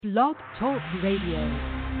Blog Talk Radio.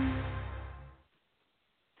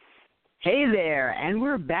 Hey there, and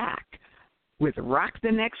we're back with Rock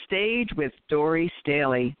the Next Stage with Dori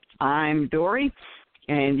Staehle. I'm Dori,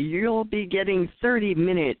 and you'll be getting 30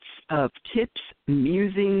 minutes of tips,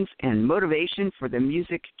 musings, and motivation for the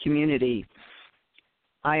music community.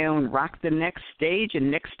 I own Rock the Next Stage and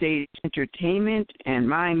Next Stage Entertainment, and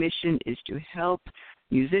my mission is to help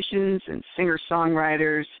musicians and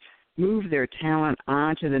singer-songwriters move their talent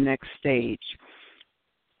onto the next stage.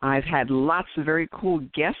 I've had lots of very cool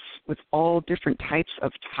guests with all different types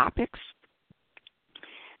of topics,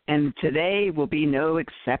 and today will be no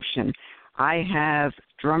exception. I have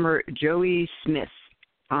drummer Joey Smith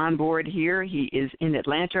on board here. He is in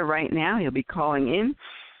Atlanta right now. He'll be calling in,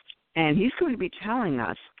 and he's going to be telling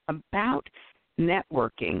us about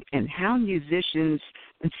networking and how musicians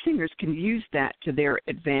and singers can use that to their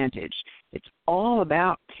advantage. It's all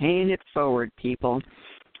about paying it forward, people.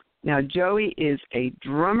 Now, Joey is a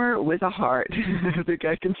drummer with a heart. I think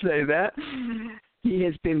I can say that. He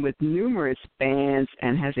has been with numerous bands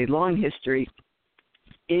and has a long history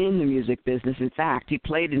in the music business. In fact, he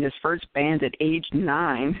played in his first band at age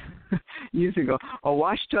 9 using a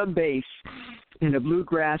washtub bass in a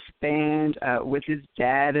bluegrass band with his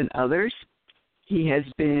dad and others. He has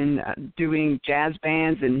been doing jazz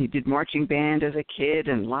bands, and he did marching band as a kid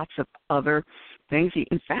and lots of other things.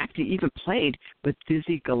 In fact, he even played with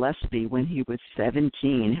Dizzy Gillespie when he was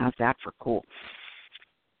 17. How's that for cool?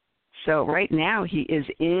 So right now he is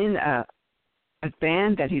in a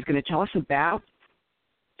band that he's going to tell us about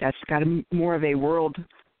that's got more of a world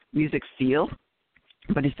music feel,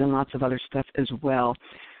 but he's done lots of other stuff as well.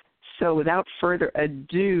 So without further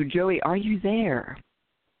ado, Joey, are you there?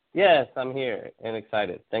 Yes, I'm here and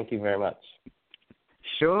excited. Thank you very much.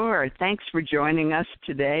 Sure. Thanks for joining us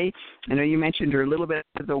today. I know you mentioned a little bit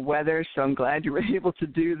of the weather, so I'm glad you were able to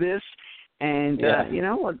do this. And,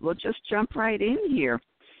 we'll just jump right in here.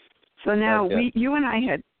 So now you and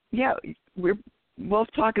I we're both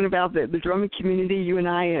talking about the drumming community. You and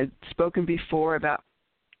I had spoken before about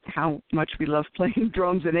how much we love playing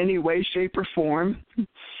drums in any way, shape, or form,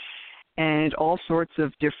 and all sorts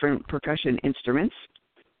of different percussion instruments.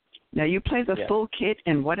 Now, you play the full kit,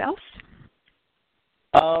 and what else?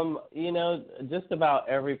 Just about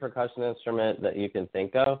every percussion instrument that you can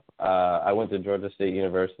think of. I went to Georgia State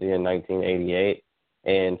University in 1988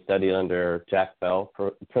 and studied under Jack Bell,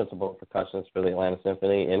 principal percussionist for the Atlanta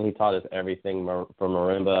Symphony, and he taught us everything from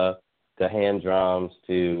marimba to hand drums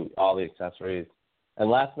to all the accessories. And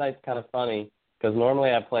last night's kind of funny because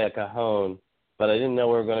normally I play a cajon, but I didn't know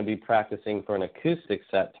we were going to be practicing for an acoustic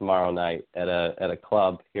set tomorrow night at a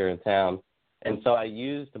club here in town. And so I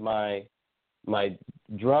used my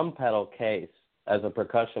drum pedal case as a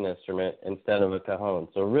percussion instrument instead of a cajon.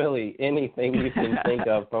 So really anything you can think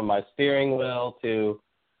of from my steering wheel to,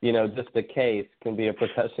 just the case can be a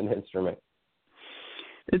percussion instrument.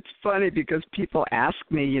 It's funny because people ask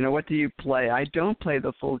me, what do you play? I don't play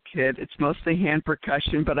the full kit. It's mostly hand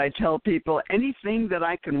percussion, but I tell people anything that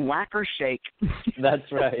I can whack or shake. That's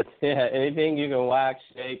right. Yeah, anything you can whack,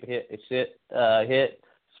 shake, hit,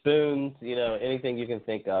 spoons, anything you can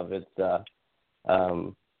think of. It's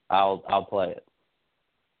I'll play it.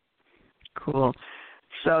 Cool.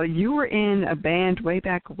 So you were in a band way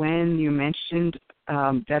back when you mentioned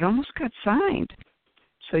that almost got signed.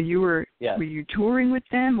 So were you touring with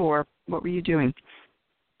them, or what were you doing?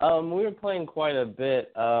 We were playing quite a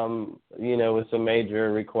bit, with some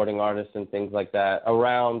major recording artists and things like that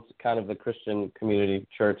around kind of the Christian community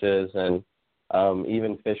churches, and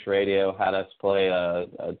even Fish Radio had us play a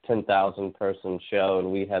 10,000-person show, and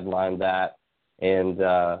we headlined that. And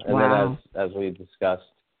then as we discussed,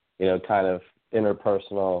 kind of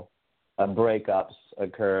interpersonal breakups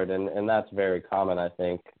occurred, and that's very common, I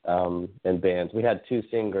think, in bands. We had 2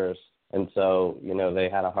 singers, and so, they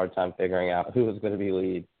had a hard time figuring out who was going to be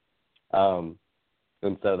lead. And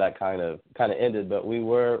so that kind of ended, but we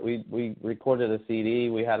recorded a CD.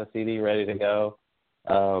 We had a CD ready to go,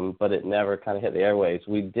 but it never kind of hit the airwaves.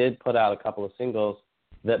 We did put out a couple of singles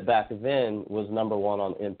that back then was number 1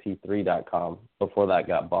 on mp3.com before that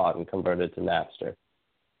got bought and converted to Napster.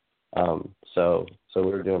 So we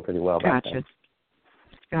were doing pretty well back then.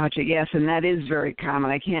 Gotcha. Yes, and that is very common.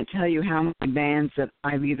 I can't tell you how many bands that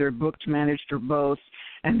I've either booked, managed, or both,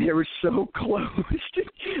 and they were so close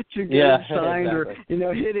to getting signed exactly.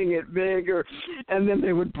 or, hitting it big, and then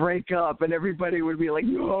they would break up, and everybody would be like,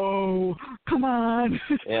 no, come on.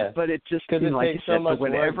 Yeah. But it just, it like takes you said, so much for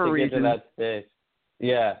whatever work to reason. get to that stage.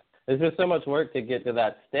 Yeah. There's just so much work to get to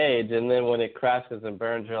that stage, and then when it crashes and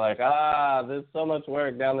burns, you're like, there's so much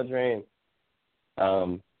work down the drain.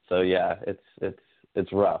 So yeah, it's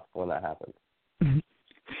it's rough when that happens.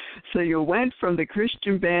 So you went from the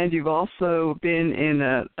Christian band. You've also been in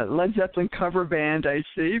a Led Zeppelin cover band, I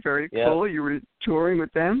see. Very cool. You were touring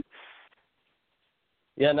with them.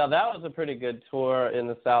 Yeah, now that was a pretty good tour in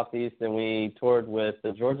the Southeast, and we toured with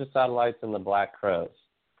the Georgia Satellites and the Black Crowes.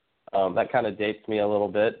 That kind of dates me a little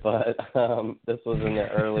bit, but this was in the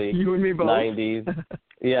early you and me both. 90s.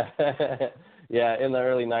 Yeah, yeah, in the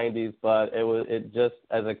early 90s. But it just,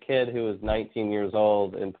 as a kid who was 19 years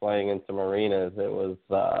old and playing in some arenas, it was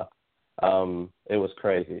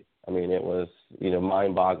crazy. I mean, it was,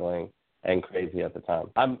 mind-boggling and crazy at the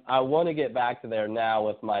time. I want to get back to there now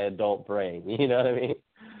with my adult brain. You know what I mean?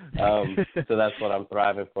 So that's what I'm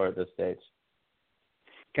thriving for at this stage.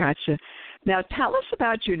 Gotcha. Now tell us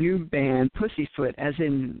about your new band, Pussyfoot, as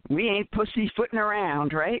in we ain't pussyfooting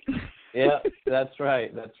around, right? Yeah, that's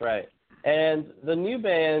right. That's right. And the new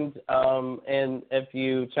band, and if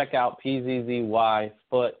you check out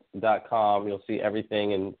pzzYfoot.com, you'll see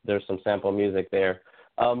everything, and there's some sample music there.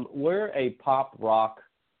 We're a pop rock.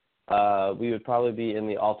 We would probably be in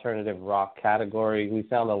the alternative rock category. We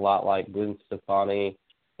sound a lot like Gwen Stefani,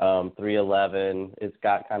 311. It's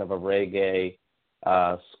got kind of a reggae,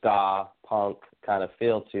 ska, punk kind of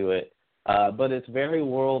feel to it. But it's very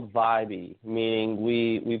world vibey, meaning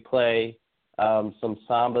we play some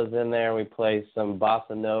sambas in there. We play some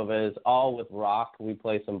bossa novas, all with rock. We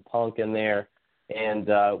play some punk in there. And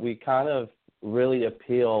we kind of really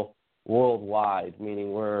appeal worldwide,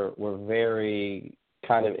 meaning we're very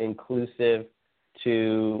kind of inclusive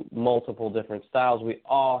to multiple different styles. We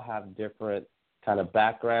all have different kind of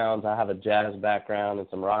backgrounds. I have a jazz background and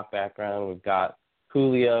some rock background. We've got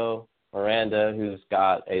Julio Miranda, who's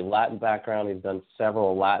got a Latin background. He's done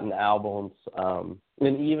several Latin albums, and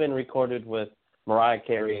even recorded with Mariah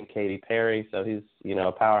Carey and Katy Perry, so he's,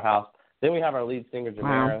 a powerhouse. Then we have our lead singer,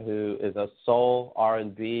 Jamera, who is a soul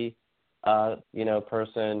R&B,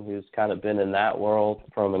 person who's kind of been in that world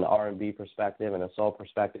from an R&B perspective and a soul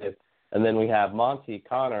perspective. And then we have Monty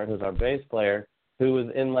Connor, who's our bass player, who was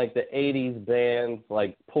in, like, the 80s bands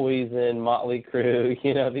like Poison, Motley Crue,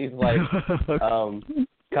 these, like,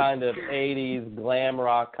 kind of 80s glam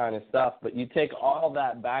rock kind of stuff. But you take all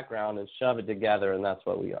that background and shove it together, and that's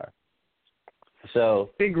what we are.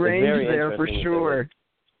 So big range there for sure.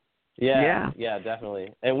 Yeah,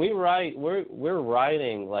 definitely. And we're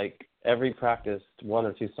writing, like, every practice, 1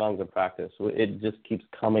 or 2 songs of practice. It just keeps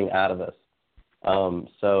coming out of us.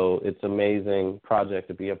 So it's an amazing project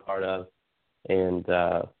to be a part of. And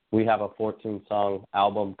we have a 14-song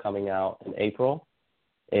album coming out in April.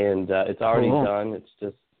 And it's already done. It's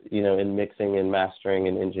just, in mixing and mastering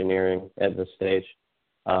and engineering at this stage.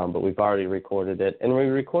 But we've already recorded it. And we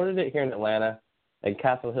recorded it here in Atlanta at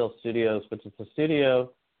Castle Hill Studios, which is a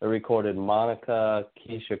studio that recorded Monica,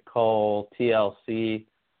 Keisha Cole, TLC,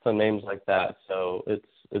 some names like that. So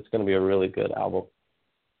it's going to be a really good album.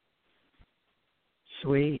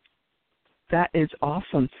 Sweet. That is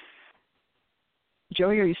awesome.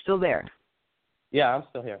 Joey, are you still there? Yeah, I'm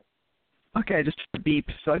still here. Okay, just a beep.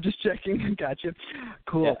 So I'm just checking. Gotcha.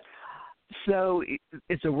 Cool. Yeah. So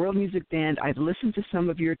it's a world music band. I've listened to some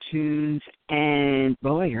of your tunes, and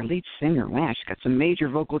boy, your lead singer, wow, she's got some major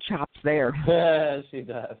vocal chops there. She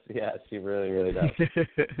does. Yeah, she really, really does.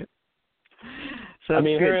 So I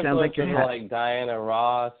mean, her influences like Diana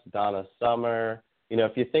Ross, Donna Summer.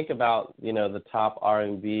 If you think about, the top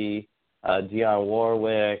R&B, Dionne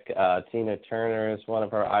Warwick, Tina Turner is one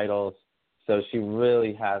of her idols. So she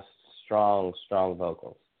really has strong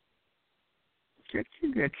vocals.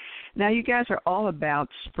 Good. Now, you guys are all about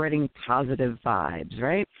spreading positive vibes,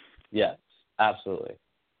 right? Yes, absolutely.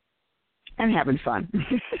 And having fun.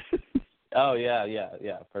 Oh, yeah,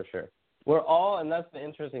 for sure. We're all, and that's the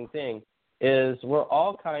interesting thing, is we're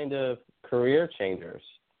all kind of career changers,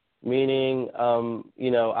 meaning, I'm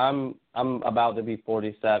about to be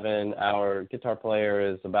 47, our guitar player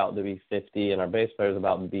is about to be 50, and our bass player is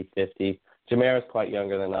about to be 50. Jamera's quite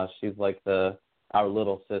younger than us. She's like our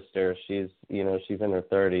little sister. She's in her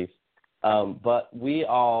 30s. But we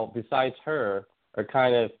all, besides her, are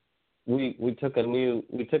kind of, we took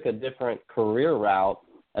a different career route,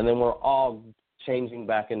 and then we're all changing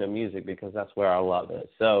back into music because that's where our love is.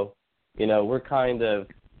 So, we're kind of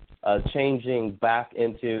changing back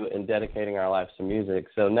into and dedicating our lives to music.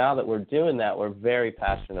 So now that we're doing that, we're very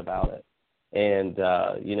passionate about it. And,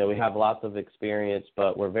 we have lots of experience,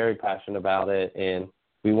 but we're very passionate about it. And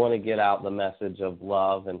we want to get out the message of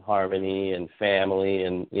love and harmony and family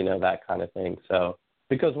and, that kind of thing. So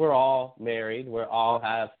because we're all married, we all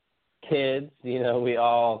have kids, we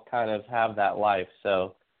all kind of have that life.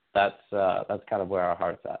 So that's kind of where our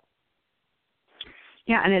heart's at.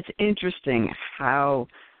 Yeah, and it's interesting how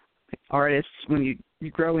artists, when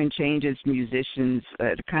you grow and change as musicians,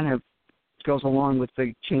 it kind of goes along with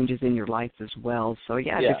the changes in your life as well. So,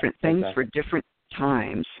 different things for different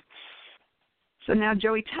times. So now,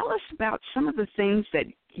 Joey, tell us about some of the things that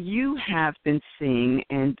you have been seeing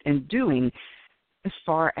and doing as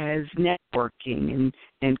far as networking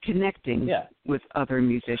and connecting with other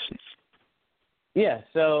musicians. Yeah,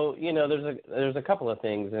 so, there's a couple of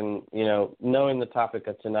things, and, knowing the topic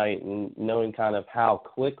of tonight and knowing kind of how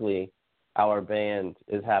quickly our band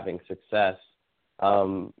is having success,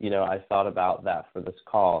 I thought about that for this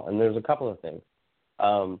call, and there's a couple of things.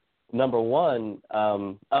 Number one,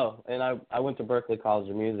 and I went to Berklee College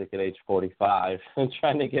of Music at age 45 and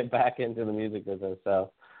trying to get back into the music business.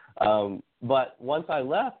 So, but once I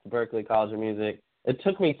left Berklee College of Music, it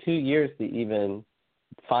took me 2 years to even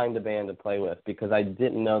find a band to play with because I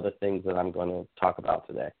didn't know the things that I'm going to talk about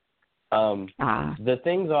today. The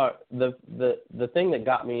things are the thing that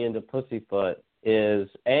got me into Pussyfoot is,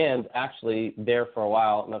 and actually there for a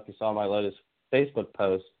while, I don't know if you saw my latest Facebook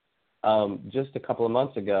post, just a couple of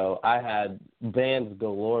months ago, I had bands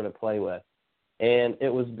galore to play with. And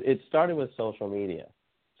it started with social media.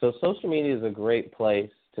 So social media is a great place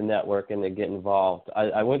to network and to get involved.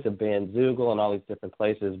 I went to Bandzoogle and all these different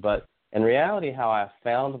places, but in reality, how I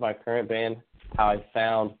found my current band, how I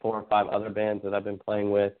found 4 or 5 other bands that I've been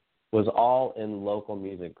playing with, was all in local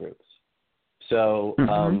music groups. So,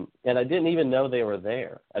 and I didn't even know they were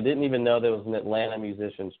there. I didn't even know there was an Atlanta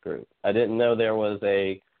musicians group. I didn't know there was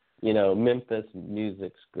a, Memphis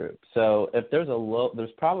music group. So if there's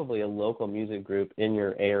there's probably a local music group in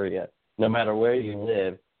your area, no matter where you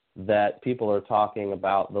live, that people are talking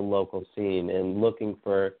about the local scene and looking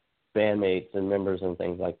for bandmates and members and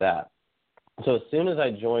things like that. So as soon as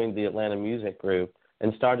I joined the Atlanta music group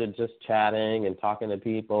and started just chatting and talking to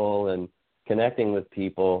people and connecting with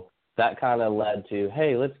people, that kind of led to,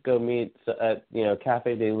 hey, let's go meet at,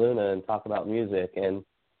 Cafe de Luna and talk about music, and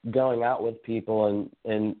going out with people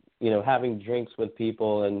and having drinks with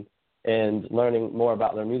people and learning more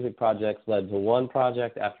about their music projects led to one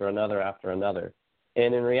project after another after another.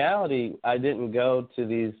 And in reality, I didn't go to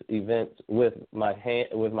these events with my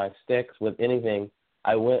sticks, with anything.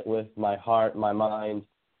 I went with my heart, my mind,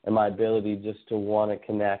 and my ability just to want to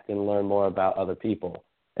connect and learn more about other people.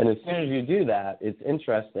 And as soon as you do that, it's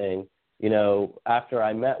interesting, after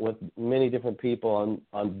I met with many different people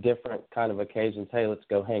on different kind of occasions, hey, let's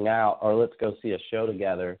go hang out or let's go see a show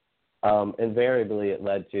together. Invariably it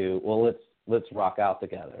led to, well, let's rock out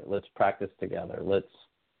together. Let's practice together. Let's,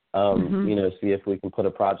 see if we can put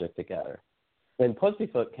a project together. And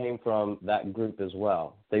Pussyfoot came from that group as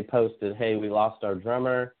well. They posted, hey, we lost our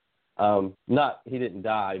drummer. He didn't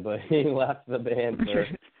die, but he left the band for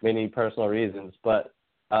many personal reasons. But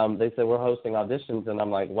they said, we're hosting auditions. And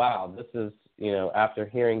I'm like, wow, this is, after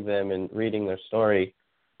hearing them and reading their story,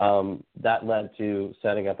 that led to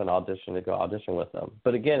setting up an audition to go audition with them.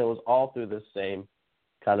 But again, it was all through this same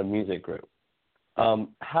kind of music group.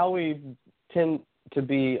 How we tend to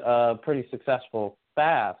be pretty successful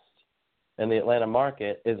fast in the Atlanta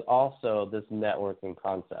market is also this networking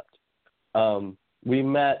concept. We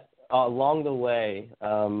met along the way.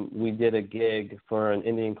 We did a gig for an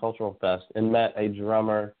Indian Cultural Fest and met a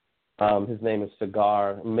drummer. His name is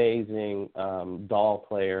Cigar, amazing doll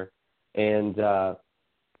player. And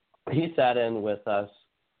he sat in with us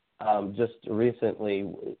just recently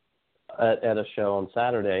at a show on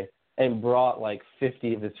Saturday and brought like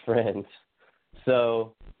 50 of his friends.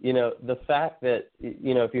 So, the fact that,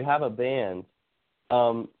 if you have a band,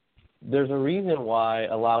 there's a reason why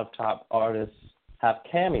a lot of top artists have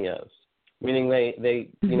cameos, meaning they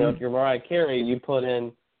if you're Mariah Carey, you put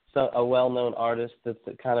in a well-known artist that's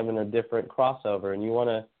kind of in a different crossover, and you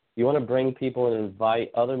want to bring people and invite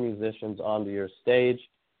other musicians onto your stage,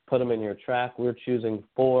 put them in your track. We're choosing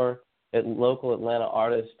 4 local Atlanta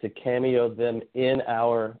artists to cameo them in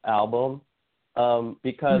our album.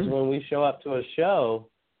 Because when we show up to a show,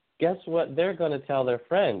 guess what they're going to tell their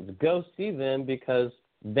friends? Go see them because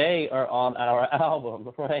they are on our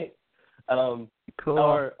album, right?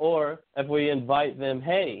 Cool. Or if we invite them,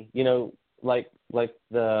 hey, like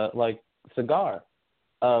Cigar,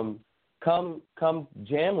 come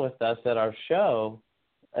jam with us at our show,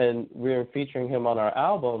 and we're featuring him on our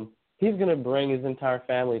album. He's going to bring his entire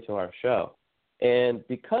family to our show, and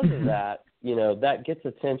because of that, that gets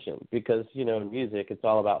attention because, in music, it's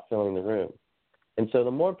all about filling the room. And so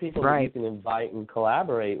the more people that you can invite and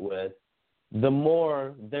collaborate with, the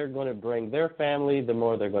more they're going to bring their family, the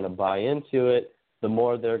more they're going to buy into it, the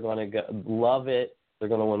more they're going to love it, they're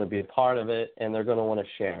going to want to be a part of it, and they're going to want to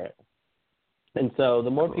share it. And so the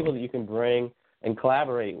more people that you can bring and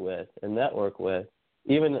collaborate with and network with,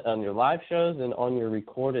 even on your live shows and on your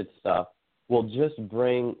recorded stuff, will just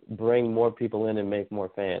bring more people in and make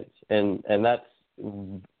more fans. And that's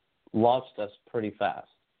launched us pretty fast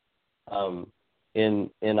in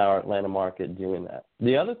our Atlanta market doing that.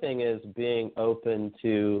 The other thing is being open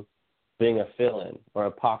to being a fill-in or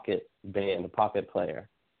a pocket band, a pocket player,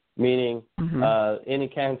 meaning any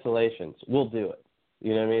cancellations, we'll do it.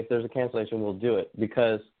 You know what I mean? If there's a cancellation, we'll do it,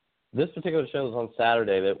 because this particular show was on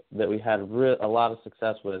Saturday that we had a lot of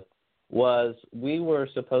success with. Was we were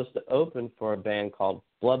supposed to open for a band called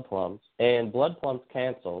Blood Plums, and Blood Plums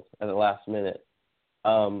canceled at the last minute.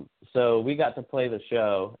 So we got to play the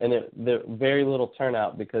show, and there very little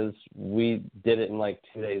turnout because we did it in like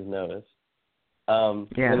 2 days' notice. And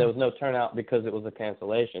there was no turnout because it was a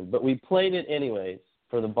cancellation. But we played it anyways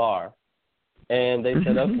for the bar, and they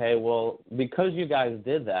said, okay, well, because you guys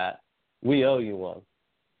did that, we owe you one.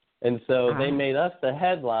 And so they made us the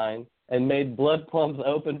headline and made Blood Plums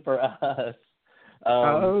open for us.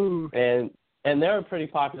 And they're a pretty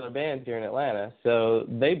popular band here in Atlanta, so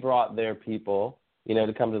they brought their people, you know,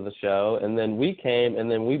 to come to the show, and then we came,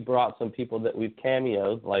 and then we brought some people that we've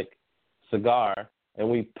cameoed, like Cigar, and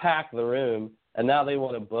we packed the room, and now they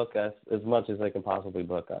want to book us as much as they can possibly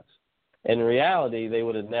book us. In reality, they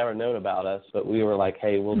would have never known about us, but we were like,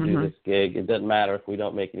 hey, we'll do this gig. It doesn't matter if we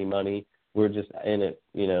don't make any money. We're just in it,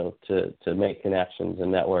 you know, to make connections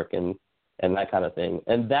and network and that kind of thing.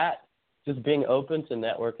 And that, just being open to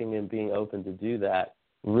networking and being open to do that,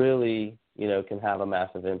 really, you know, can have a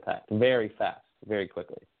massive impact very fast, very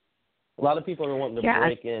quickly. A lot of people are wanting to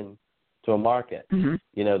break in to a market.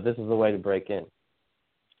 You know, this is the way to break in.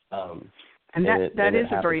 And that is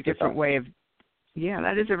a very different way of,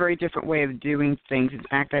 that is a very different way of doing things. In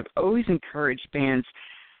fact, I've always encouraged bands,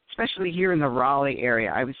 especially here in the Raleigh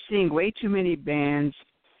area. I was seeing way too many bands.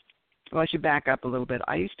 Well, I should back up a little bit.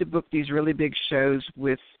 I used to book these really big shows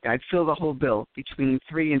I'd fill the whole bill between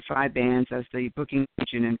 3 and 5 bands as the booking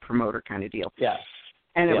agent and promoter kind of deal. Yeah.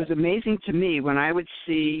 And it was amazing to me when I would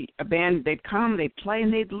see a band, they'd come, they'd play,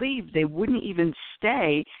 and they'd leave. They wouldn't even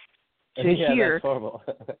stay to hear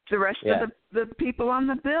the rest of the people on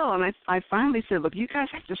the bill. And I finally said, look, you guys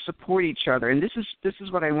have to support each other, and this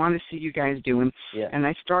is what I want to see you guys doing. And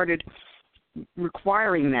I started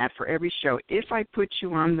requiring that for every show. If I put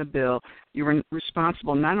you on the bill, you're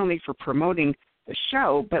responsible not only for promoting the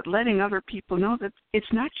show, but letting other people know that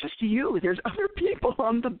it's not just you. There's other people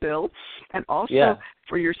on the bill, and also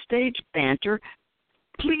for your stage banter,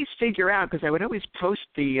 please figure out, because I would always post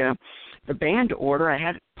the band order. I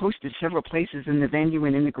had posted several places in the venue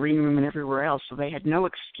and in the green room and everywhere else, so they had no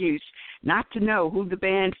excuse not to know who the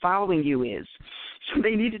band following you is. So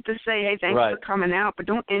they needed to say, hey, thanks for coming out, but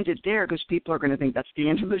don't end it there, because people are going to think that's the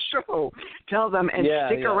end of the show. Tell them and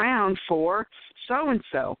stick around for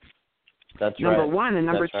so-and-so. That's number one. And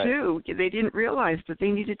number two, they didn't realize that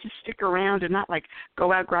they needed to stick around and not like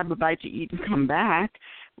go out, grab a bite to eat and come back,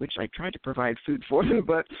 which I tried to provide food for them,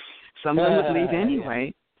 but some of them would leave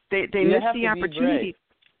anyway. They missed the opportunity.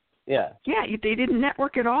 Yeah, they didn't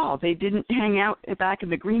network at all. They didn't hang out back in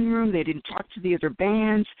the green room. They didn't talk to the other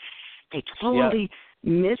bands. They totally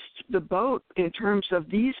missed the boat in terms of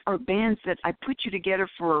these are bands that I put you together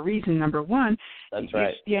for a reason. Number one,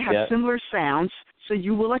 you have similar sounds, so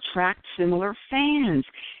you will attract similar fans.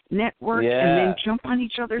 Network and then jump on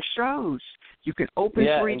each other's shows. You can open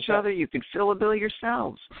for each other. You can fill a bill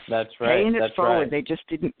yourselves. That's right. Paying it forward. Right. They just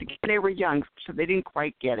didn't. They were young, so they didn't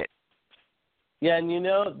quite get it. Yeah, and you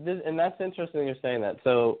know, and that's interesting you're saying that.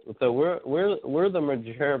 So we're the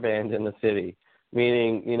mature band in the city,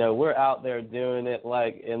 meaning, you know, we're out there doing it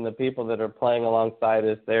like, and the people that are playing alongside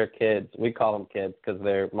us, they're kids. We call them kids because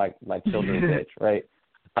they're my children's age, right?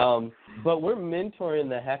 But we're mentoring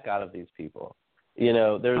the heck out of these people. You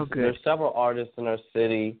know, there's several artists in our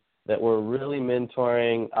city that we're really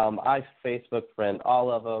mentoring. I Facebook friend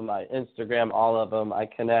all of them. I Instagram all of them. I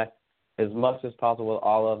connect as much as possible with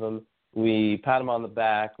all of them. We pat them on the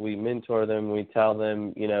back. We mentor them. We tell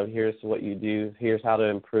them, you know, here's what you do. Here's how to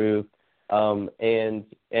improve. And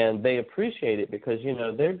they appreciate it because, you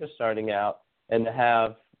know, they're just starting out, and to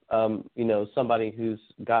have, you know, somebody who's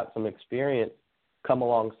got some experience come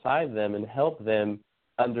alongside them and help them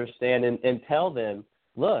understand and tell them,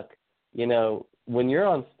 look, you know, when you're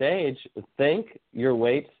on stage, think your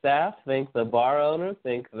wait staff, think the bar owner,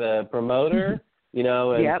 think the promoter, you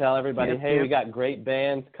know, and tell everybody, hey, we got great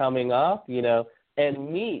bands coming up, you know,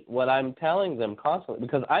 and meet what I'm telling them constantly,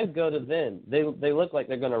 because I go to them. They look like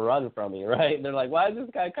they're going to run from me, right? They're like, why is this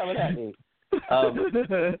guy coming at me?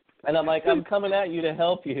 And I'm like, I'm coming at you to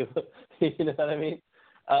help you. You know what I mean?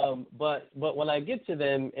 But when I get to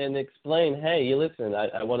them and explain, hey, you listen,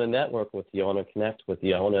 I want to network with you, I want to connect with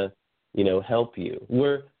you, I want to, help you.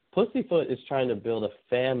 Pussyfoot is trying to build a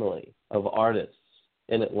family of artists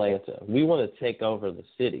in Atlanta. We want to take over the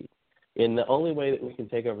city. And the only way that we can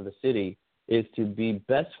take over the city is to be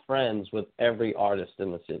best friends with every artist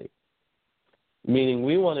in the city. Meaning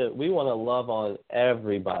we want to love on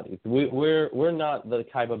everybody. We're not the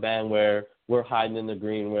type of band where we're hiding in the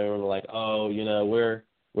green where we're like, oh,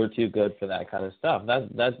 we're too good for that kind of stuff.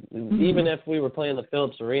 That's even if we were playing the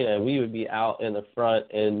Phillips Arena, we would be out in the front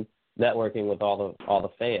and networking with all the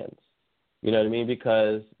fans. You know what I mean?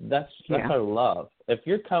 Because that's our love. If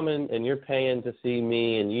you're coming and you're paying to see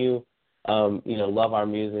me and you love our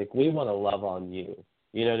music, we want to love on you.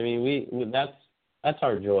 You know what I mean? That's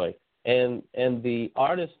our joy. And the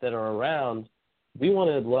artists that are around, we want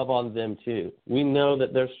to love on them too. We know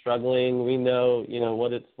that they're struggling. We know,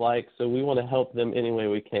 what it's like, so we want to help them any way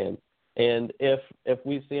we can. And if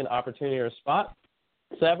we see an opportunity or a spot,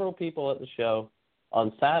 several people at the show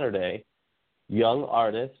on Saturday, young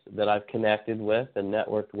artists that I've connected with and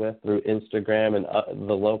networked with through Instagram and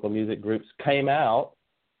the local music groups came out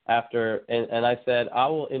after, and I said, I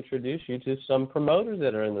will introduce you to some promoters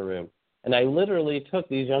that are in the room. And I literally took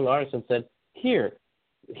these young artists and said, here's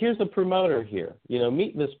a promoter here,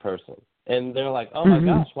 meet this person. And they're like, oh my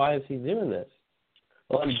gosh, why is he doing this?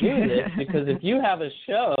 Well, I'm doing this because if you have a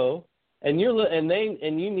show and you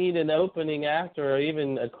need an opening act or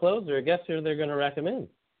even a closer, guess who they're going to recommend?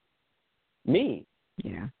 Me.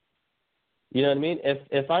 Yeah. You know what I mean?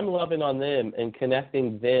 If I'm loving on them and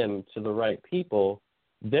connecting them to the right people,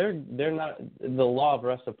 they're not, the law of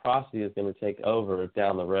reciprocity is going to take over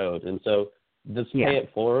down the road. And so this pay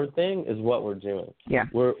it forward thing is what we're doing. Yeah.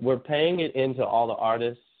 We're paying it into all the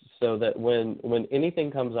artists so that when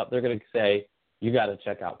anything comes up, they're going to say, you got to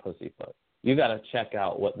check out Pussyfoot. You got to check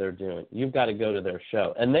out what they're doing. You've got to go to their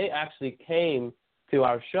show. And they actually came to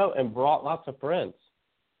our show and brought lots of friends.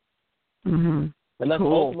 Mm-hmm. And that's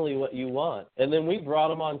cool. ultimately what you want. And then we brought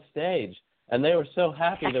them on stage, and they were so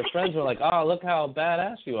happy. Their friends were like, oh, look how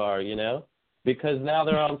badass you are, because now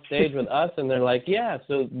they're on stage with us, and they're like, yeah,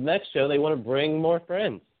 so next show they want to bring more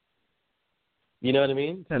friends. You know what I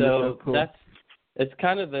mean? That is so cool. It's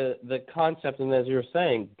kind of the concept, and as you were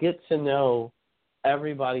saying, get to know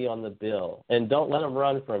everybody on the bill, and don't let them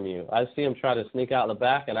run from you. I see them try to sneak out the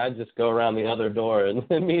back, and I just go around the other door and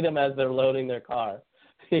meet them as they're loading their car.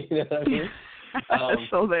 You know what I mean?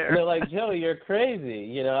 So there. They're like, Joey, you're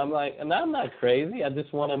crazy. I'm like, and I'm not crazy. I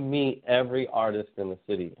just want to meet every artist in the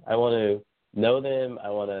city. I want to know them. I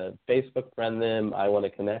want to Facebook friend them. I want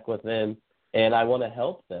to connect with them, and I want to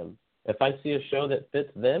help them. If I see a show that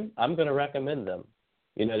fits them, I'm going to recommend them.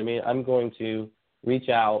 You know what I mean? I'm going to reach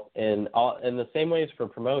out, and the same way is for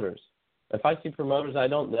promoters. If I see promoters I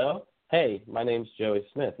don't know, hey, my name's Joey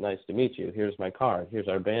Smith. Nice to meet you. Here's my card. Here's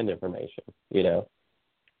our band information.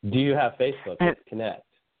 Do you have Facebook? Let's connect.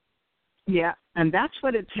 Yeah, and that's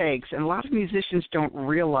what it takes. And a lot of musicians don't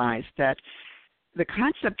realize that the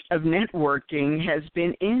concept of networking has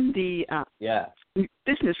been in the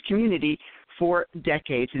business community for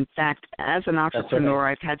decades. In fact, as an entrepreneur,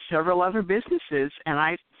 I've had several other businesses, and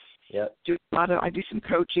I do some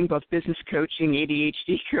coaching, both business coaching,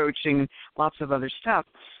 ADHD coaching, lots of other stuff.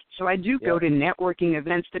 So I do go to networking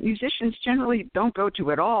events that musicians generally don't go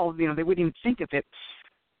to at all. They wouldn't even think of it.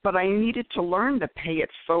 But I needed to learn the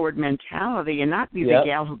pay-it-forward mentality and not be the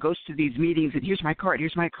gal who goes to these meetings and here's my card,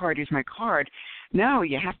 here's my card, here's my card. No,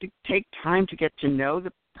 you have to take time to get to know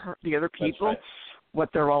the other people, what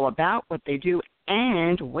they're all about, what they do,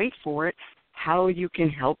 and wait for it, how you can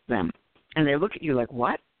help them. And they look at you like,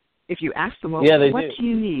 what? If you ask them, well, what do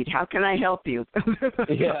you need? How can I help you?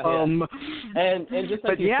 And just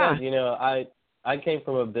like you said, I came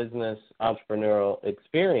from a business entrepreneurial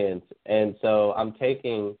experience, and so I'm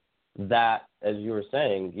taking that, as you were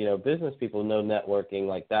saying, business people know networking,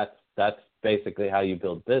 like that's basically how you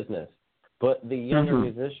build business. But the younger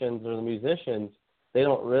musicians or the musicians, they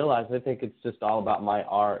don't realize, they think it's just all about my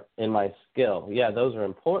art and my skill. Yeah, those are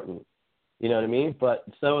important. You know what I mean? But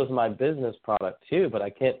so is my business product too, but I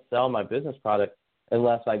can't sell my business product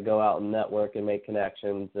unless I go out and network and make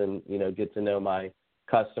connections and, get to know my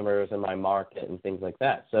customers and my market and things like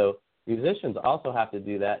that. So musicians also have to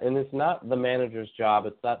do that, and it's not the manager's job.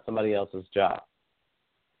 It's not somebody else's job.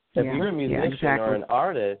 If you're a musician or an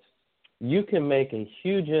artist, you can make a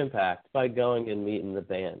huge impact by going and meeting the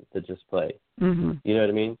band that just played. You know what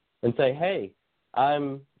I mean? And say, hey,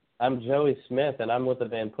 I'm Joey Smith, and I'm with the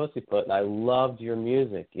band Pussyfoot, and I loved your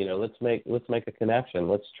music. Let's make a connection.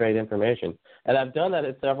 Let's trade information. And I've done that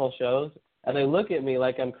at several shows. and they look at me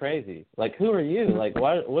like I'm crazy. Like, who are you? Like,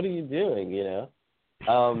 what are you doing? You know.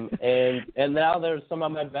 And now they're some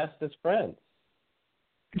of my bestest friends.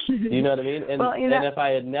 You know what I mean? And well, and if I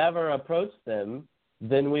had never approached them,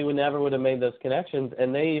 then we would have made those connections.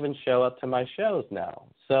 And they even show up to my shows now.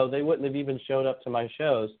 So they wouldn't have even showed up to my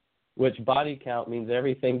shows, which body count means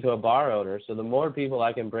everything to a bar owner. So the more people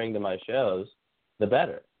I can bring to my shows, the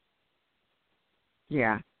better.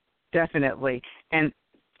 Yeah, definitely. And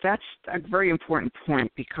that's a very important point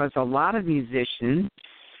because a lot of musicians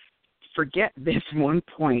forget this one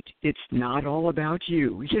point. It's not all about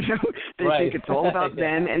you. You know, they think it's all about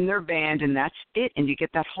them and their band, and that's it. And you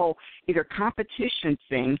get that whole either competition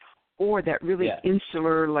thing or that really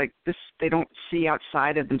insular, like this, they don't see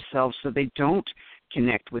outside of themselves, so they don't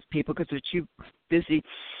connect with people because they're too busy,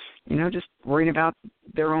 you know, just worrying about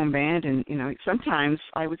their own band. And, you know, sometimes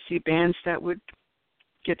I would see bands that would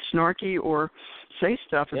get snarky or say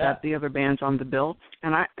stuff about the other bands on the bill,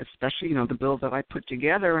 and I, especially, you know, the bill that I put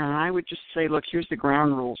together, and I would just say, look, here's the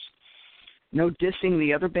ground rules. No dissing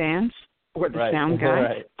the other bands or the sound guy.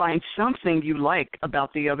 Right. Find something you like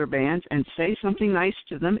about the other bands and say something nice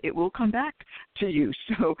to them. It will come back to you.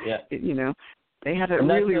 So, you know, they had to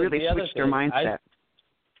really switch their mindset.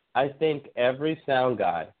 I think every sound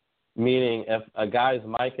guy, meaning if a guy's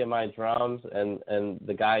micing my drums and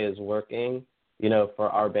the guy is working, you know, for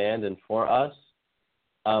our band and for us,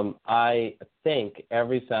 I think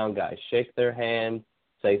every sound guy shake their hand,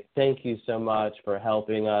 say thank you so much for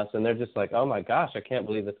helping us, and they're just like, oh my gosh, I can't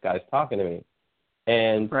believe this guy's talking to me.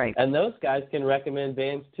 And and those guys can recommend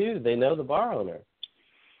bands too. They know the bar owner.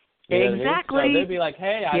 You know exactly. what I mean? So they'd be like,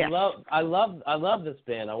 hey, I love this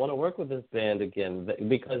band. I want to work with this band again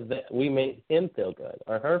because we made him feel good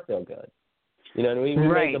or her feel good. You know, and we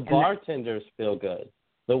made the bartenders feel good.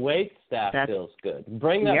 The wait staff feels good.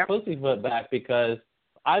 Bring that pussyfoot back because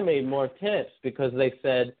I made more tips because they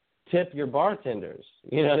said tip your bartenders.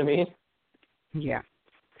 You know what I mean? Yeah.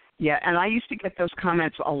 Yeah, and I used to get those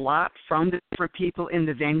comments a lot from the different people in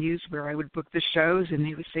the venues where I would book the shows, and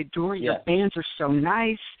they would say, Dori, your bands are so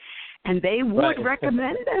nice. And they would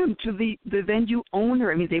recommend them to the venue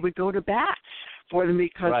owner. I mean, they would go to bat for them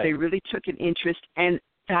because they really took an interest, and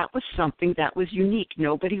that was something that was unique.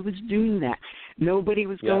 Nobody was doing that. Nobody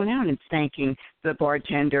was going out and thanking the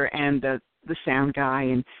bartender and the sound guy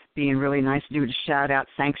and being really nice, doing a shout-out,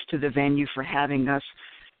 thanks to the venue for having us.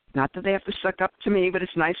 Not that they have to suck up to me, but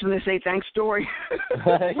it's nice when they say, thanks, Dori.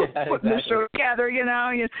 Putting the show together, you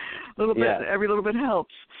know, a little bit, every little bit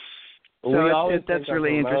helps. So we always that's think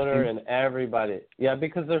really our promoter interesting. and everybody. Yeah,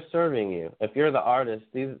 because they're serving you. If you're the artist,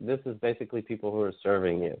 this is basically people who are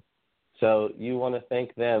serving you. So you want to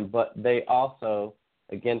thank them, but they also,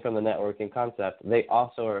 again, from the networking concept, they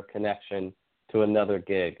also are a connection to another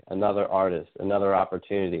gig, another artist, another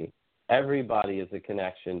opportunity. Everybody is a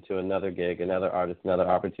connection to another gig, another artist, another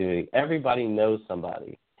opportunity. Everybody knows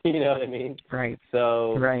somebody. You know what I mean? Right.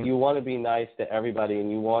 So you want to be nice to everybody,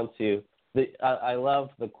 and you want to. I love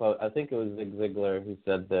the quote. I think it was Zig Ziglar who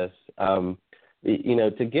said this. You know,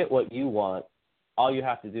 to get what you want, all you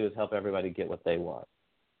have to do is help everybody get what they want.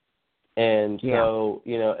 And so,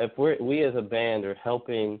 you know, if we as a band are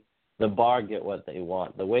helping the bar get what they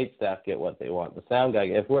want, the wait staff get what they want, the sound guy,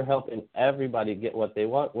 if we're helping everybody get what they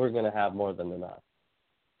want, we're going to have more than enough.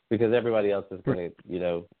 Because everybody else is going to, you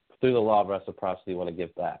know, through the law of reciprocity, want to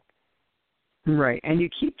give back. Right, and you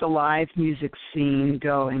keep the live music scene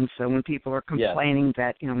going. So when people are complaining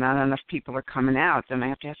that, you know, not enough people are coming out, then I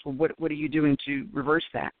have to ask, well, what are you doing to reverse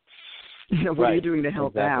that? You know, what are you doing to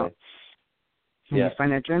help out? And you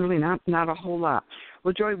find that generally not a whole lot.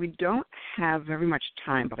 Well, Joy, we don't have very much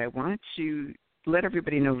time, but I wanted to let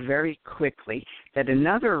everybody know very quickly that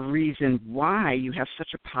another reason why you have such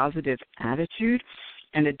a positive attitude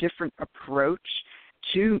and a different approach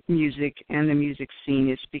to music and the music scene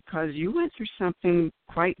is because you went through something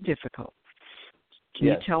quite difficult. Can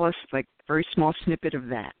you tell us, like, a very small snippet of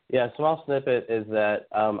that? Yeah, a small snippet is that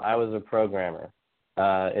I was a programmer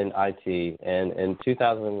in IT, and in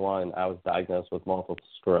 2001, I was diagnosed with multiple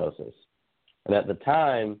sclerosis. And at the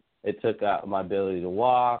time, it took out my ability to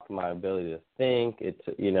walk, my ability to think. It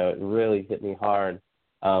really hit me hard.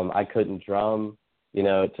 I couldn't drum. You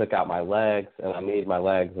know, it took out my legs, and I needed my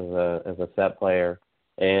legs as a set player.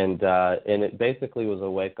 And it basically was a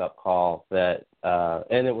wake-up call that,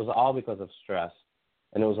 and it was all because of stress.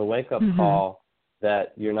 And it was a wake-up call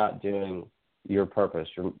that you're not doing your purpose,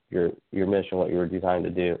 your mission, what you were designed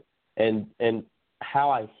to do. And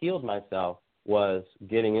how I healed myself was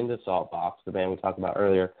getting into Saltbox, the band we talked about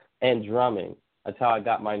earlier, and drumming. That's how I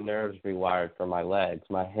got my nerves rewired for my legs,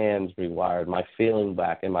 my hands rewired, my feeling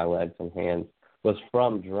back in my legs and hands was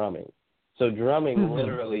from drumming. So drumming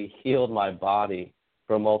literally healed my body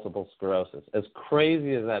from multiple sclerosis. As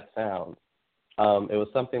crazy as that sounds, it was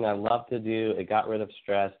something I loved to do. It got rid of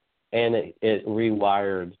stress, and it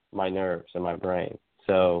rewired my nerves and my brain.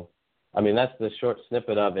 So, I mean, that's the short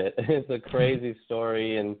snippet of it. It's a crazy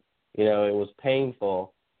story, and, you know, it was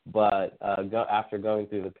painful, but after going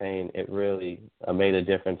through the pain, it really made a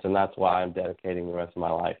difference, and that's why I'm dedicating the rest of my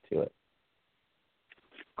life to it.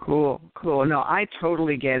 Cool. No, I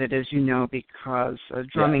totally get it, as you know, because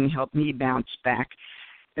drumming helped me bounce back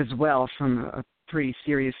as well from a pretty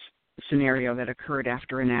serious scenario that occurred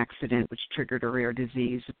after an accident, which triggered a rare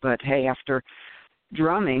disease. But, hey, after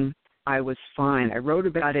drumming, I was fine. I wrote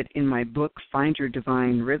about it in my book, Find Your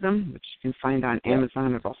Divine Rhythm, which you can find on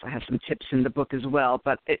Amazon. It also has some tips in the book as well.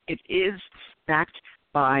 But it is backed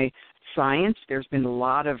by science. There's been a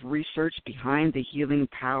lot of research behind the healing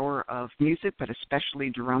power of music, but especially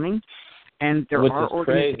drumming. And there are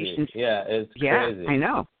organizations. Crazy. Yeah, it's crazy. Yeah, I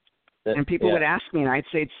know. And people would ask me, and I'd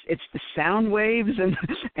say it's the sound waves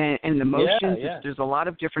and the motions. There's a lot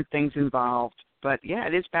of different things involved. But, yeah,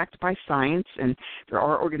 it is backed by science, and there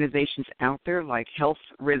are organizations out there like Health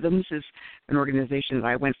Rhythms is an organization that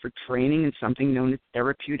I went for training in something known as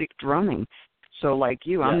therapeutic drumming. So like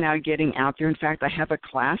you, I'm now getting out there. In fact, I have a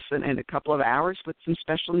class in a couple of hours with some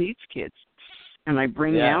special needs kids. And I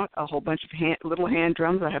bring out a whole bunch of little hand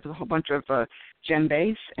drums. I have a whole bunch of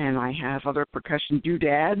djembes, and I have other percussion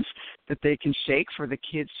doodads that they can shake for the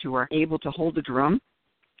kids who are able to hold a drum.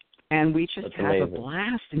 And we just have a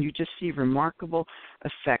blast, and you just see remarkable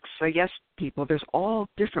effects. So, yes, people, there's all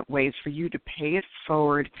different ways for you to pay it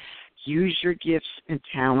forward, use your gifts and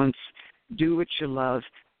talents, do what you love,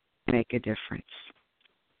 make a difference.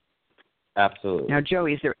 Absolutely. Now,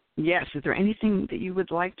 Joey, is there anything that you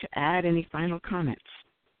would like to add? Any final comments?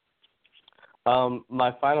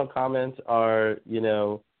 My final comments are,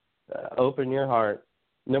 open your heart.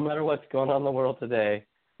 No matter what's going on in the world today,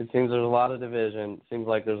 it seems there's a lot of division. It seems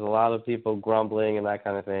like there's a lot of people grumbling and that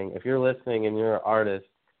kind of thing. If you're listening and you're an artist,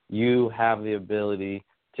 you have the ability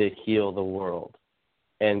to heal the world.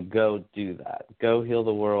 And go do that. Go heal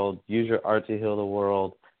the world. Use your art to heal the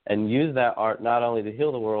world. And use that art not only to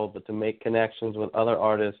heal the world, but to make connections with other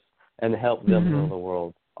artists and help them heal the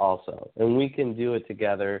world also. And we can do it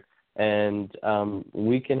together, and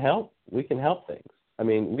we can help. We can help things. I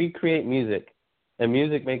mean, we create music, and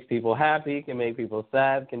music makes people happy, can make people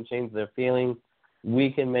sad, can change their feelings. We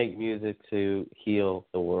can make music to heal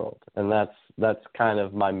the world, and that's kind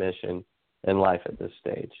of my mission in life at this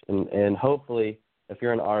stage. And hopefully, if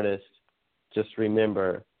you're an artist, just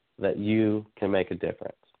remember that you can make a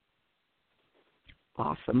difference.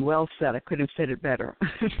 Awesome. Well said. I couldn't have said it better.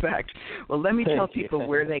 In fact, well, let me tell people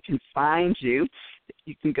where they can find you.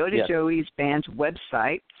 You can go to Joey's band's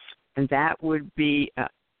website, and that would be,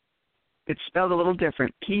 it's spelled a little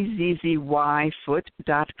different,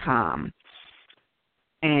 pzzyfoot.com.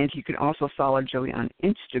 And you can also follow Joey on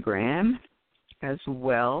Instagram as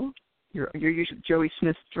well. You're usually Joey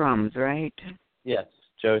Smith Drums, right? Yes,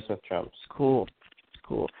 Joey Smith Drums. Cool.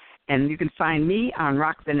 And you can find me on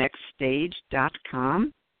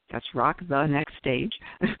rockthenextstage.com. That's Rock the Next Stage.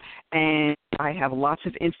 And I have lots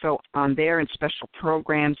of info on there and special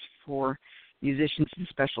programs for musicians and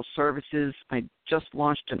special services. I just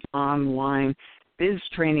launched an online biz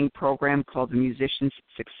training program called the Musician's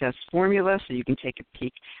Success Formula, so you can take a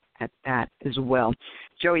peek at that as well.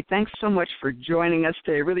 Joey, thanks so much for joining us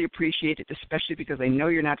today. I really appreciate it, especially because I know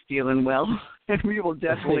you're not feeling well, and we will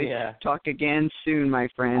definitely talk again soon, my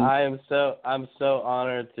friend. I'm so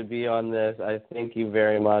honored to be on this. I thank you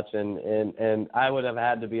very much, and I would have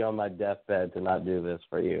had to be on my deathbed to not do this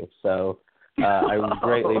for you. So I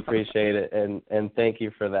greatly appreciate it, and thank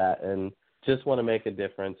you for that. And just want to make a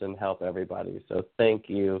difference and help everybody. So thank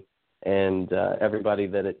you. And everybody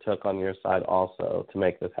that it took on your side also to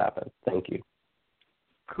make this happen. Thank you.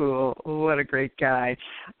 Cool. What a great guy.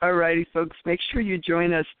 All righty, folks, make sure you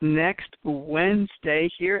join us next Wednesday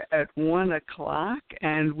here at 1 o'clock,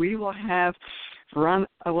 and we will have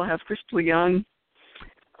Crystal Young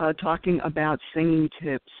talking about singing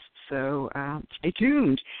tips. So stay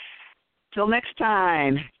tuned. Till next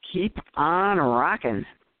time, keep on rocking.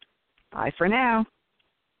 Bye for now.